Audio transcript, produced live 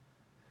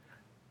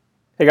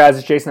Hey guys,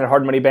 it's Jason at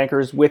Hard Money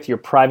Bankers with your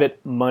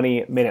Private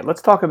Money Minute.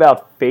 Let's talk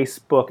about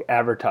Facebook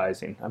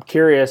advertising. I'm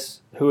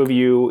curious who of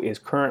you is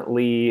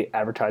currently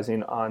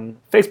advertising on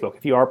Facebook.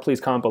 If you are,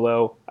 please comment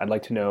below. I'd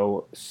like to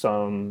know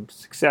some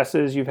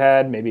successes you've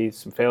had, maybe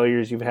some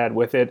failures you've had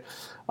with it.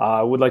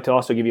 I would like to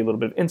also give you a little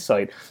bit of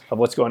insight of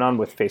what's going on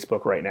with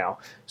Facebook right now.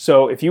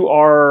 So if you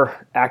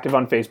are active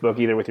on Facebook,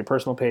 either with your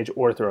personal page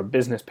or through a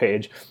business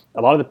page,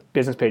 a lot of the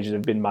business pages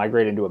have been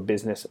migrated into a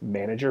business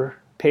manager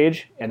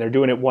page, and they're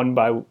doing it one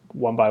by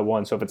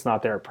one. So if it's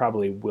not there, it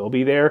probably will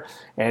be there.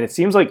 And it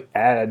seems like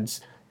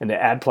ads and the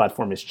ad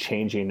platform is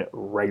changing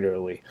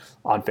regularly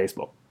on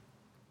Facebook.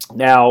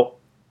 Now,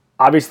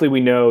 obviously, we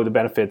know the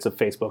benefits of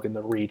Facebook and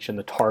the reach and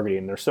the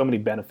targeting. There's so many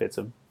benefits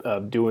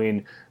of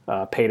doing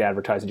paid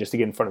advertising just to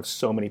get in front of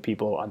so many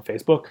people on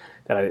Facebook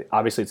that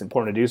obviously it's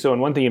important to do so.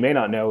 And one thing you may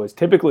not know is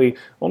typically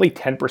only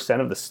 10%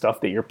 of the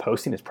stuff that you're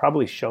posting is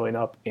probably showing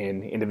up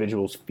in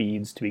individuals'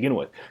 feeds to begin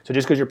with. So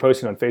just because you're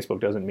posting on Facebook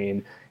doesn't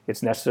mean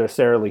it's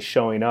necessarily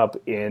showing up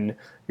in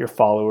your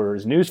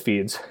followers' news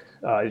feeds.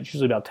 It's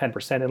usually about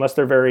 10%, unless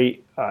they're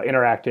very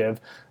interactive.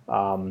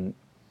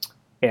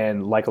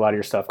 And like a lot of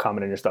your stuff,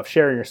 commenting your stuff,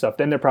 sharing your stuff,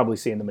 then they're probably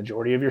seeing the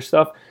majority of your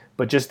stuff.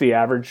 But just the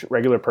average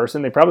regular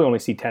person, they probably only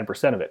see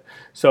 10% of it.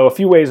 So a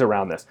few ways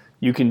around this.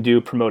 You can do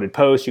promoted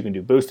posts, you can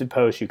do boosted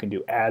posts, you can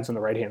do ads on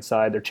the right-hand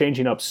side. They're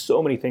changing up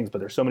so many things, but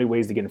there's so many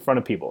ways to get in front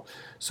of people.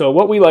 So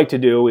what we like to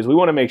do is we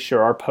want to make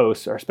sure our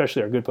posts, or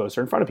especially our good posts,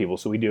 are in front of people.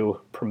 So we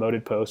do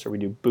promoted posts or we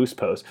do boost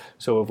posts.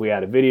 So if we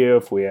add a video,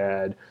 if we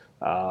add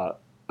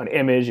an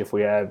image, if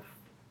we add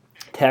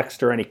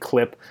text or any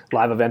clip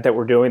live event that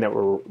we're doing, that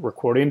we're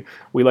recording,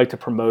 we like to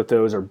promote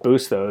those or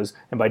boost those,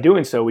 and by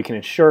doing so we can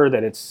ensure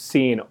that it's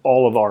seeing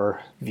all of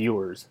our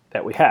viewers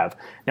that we have.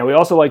 Now we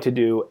also like to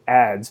do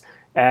ads.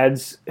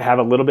 Ads have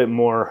a little bit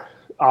more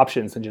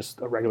options than just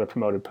a regular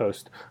promoted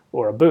post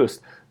or a boost,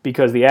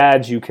 because the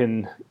ads, you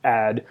can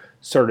add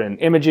certain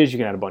images, you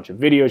can add a bunch of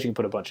videos, you can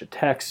put a bunch of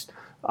text.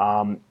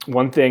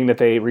 One thing that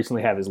they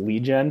recently have is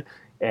lead gen,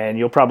 and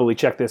you'll probably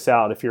check this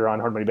out if you're on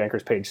Hard Money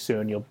Bankers page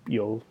soon.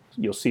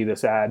 You'll see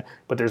this ad,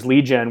 but there's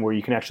lead gen where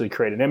you can actually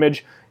create an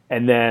image,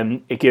 and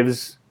then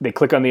they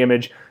click on the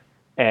image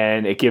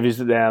and it gives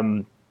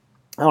them,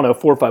 I don't know,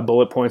 4 or 5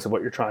 bullet points of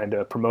what you're trying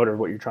to promote or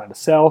what you're trying to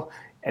sell,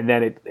 and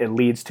then it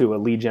leads to a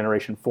lead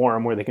generation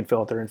form where they can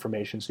fill out their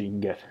information so you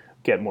can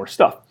get more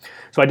stuff.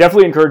 So I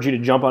definitely encourage you to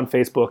jump on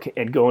Facebook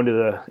and go into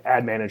the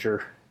ad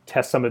manager,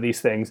 test some of these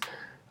things.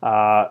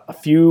 A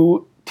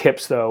few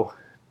tips though.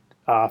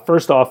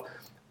 First off,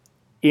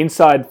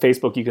 inside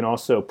Facebook, you can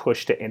also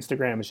push to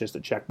Instagram. It's just a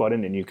check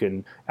button, and you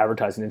can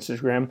advertise on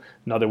Instagram.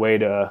 Another way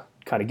to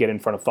kind of get in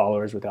front of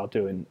followers without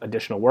doing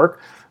additional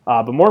work.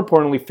 But more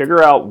importantly,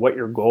 figure out what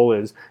your goal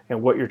is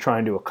and what you're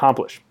trying to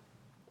accomplish.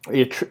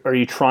 Are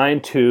you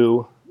trying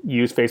to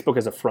use Facebook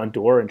as a front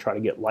door and try to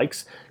get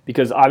likes?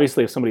 Because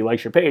obviously if somebody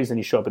likes your page, then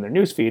you show up in their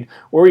newsfeed.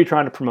 Or are you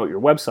trying to promote your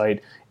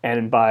website,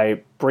 and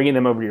by bringing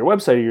them over to your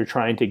website, you're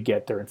trying to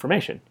get their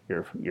information,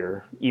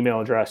 your email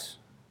address,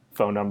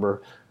 phone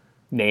number,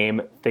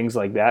 name, things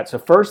like that. So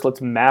first,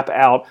 let's map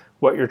out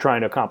what you're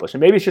trying to accomplish.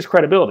 And maybe it's just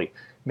credibility.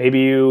 Maybe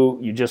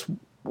you just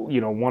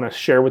want to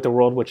share with the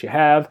world what you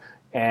have,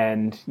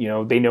 and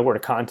they know where to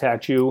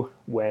contact you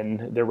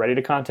when they're ready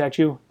to contact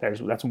you.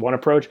 That's one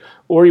approach.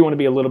 Or you want to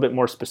be a little bit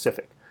more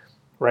specific,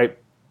 right?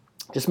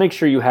 Just make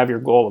sure you have your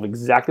goal of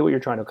exactly what you're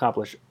trying to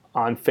accomplish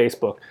on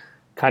Facebook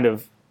kind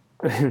of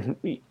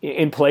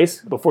in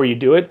place before you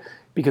do it.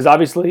 Because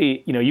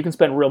obviously, you can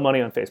spend real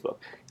money on Facebook.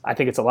 I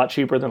think it's a lot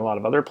cheaper than a lot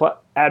of other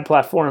ad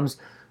platforms.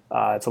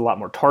 It's a lot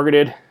more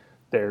targeted.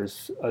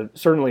 There's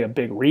certainly a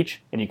big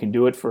reach, and you can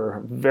do it for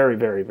a very,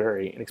 very,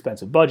 very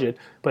inexpensive budget.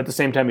 But at the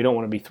same time, you don't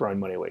want to be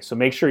throwing money away. So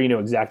make sure you know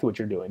exactly what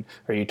you're doing.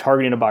 Are you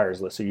targeting a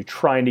buyer's list? Are you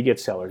trying to get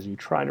sellers? Are you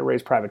trying to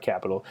raise private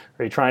capital?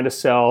 Are you trying to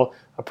sell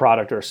a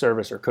product or a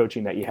service or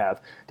coaching that you have?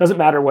 Doesn't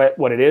matter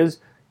what it is.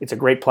 It's a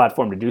great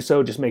platform to do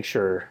so. Just make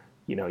sure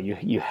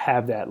you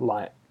have that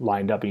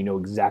lined up and you know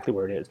exactly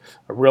where it is.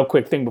 A real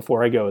quick thing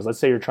before I go is, let's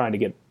say you're trying to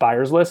get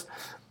buyers lists.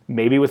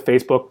 Maybe with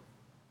Facebook,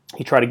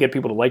 you try to get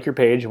people to like your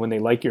page, and when they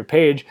like your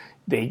page,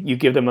 you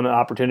give them an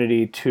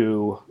opportunity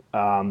to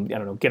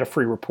get a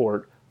free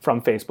report from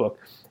Facebook.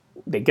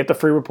 They get the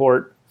free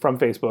report from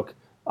Facebook.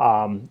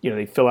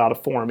 They fill out a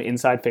form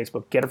inside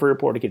Facebook, get a free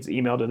report, it gets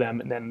emailed to them,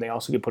 and then they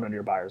also get put on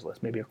your buyers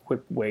list. Maybe a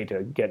quick way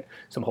to get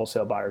some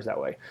wholesale buyers that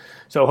way.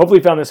 So hopefully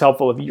you found this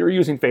helpful. If you're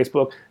using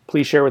Facebook,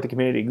 please share with the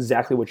community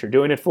exactly what you're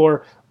doing it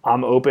for.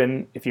 I'm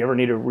open. If you ever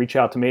need to reach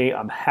out to me,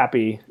 I'm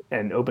happy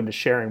and open to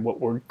sharing what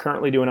we're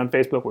currently doing on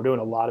Facebook. We're doing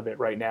a lot of it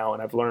right now,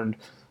 and I've learned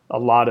a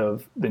lot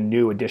of the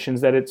new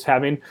additions that it's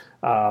having.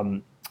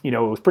 It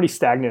was pretty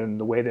stagnant in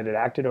the way that it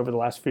acted over the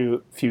last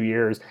few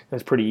years. It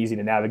was pretty easy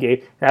to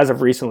navigate. As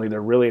of recently,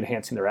 they're really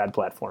enhancing their ad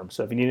platform.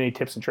 So if you need any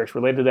tips and tricks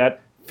related to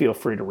that, feel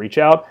free to reach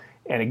out.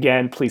 And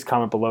again, please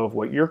comment below of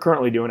what you're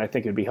currently doing. I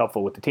think it would be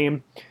helpful with the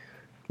team.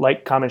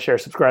 Like, comment, share,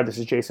 subscribe. This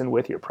is Jason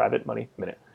with your Private Money Minute.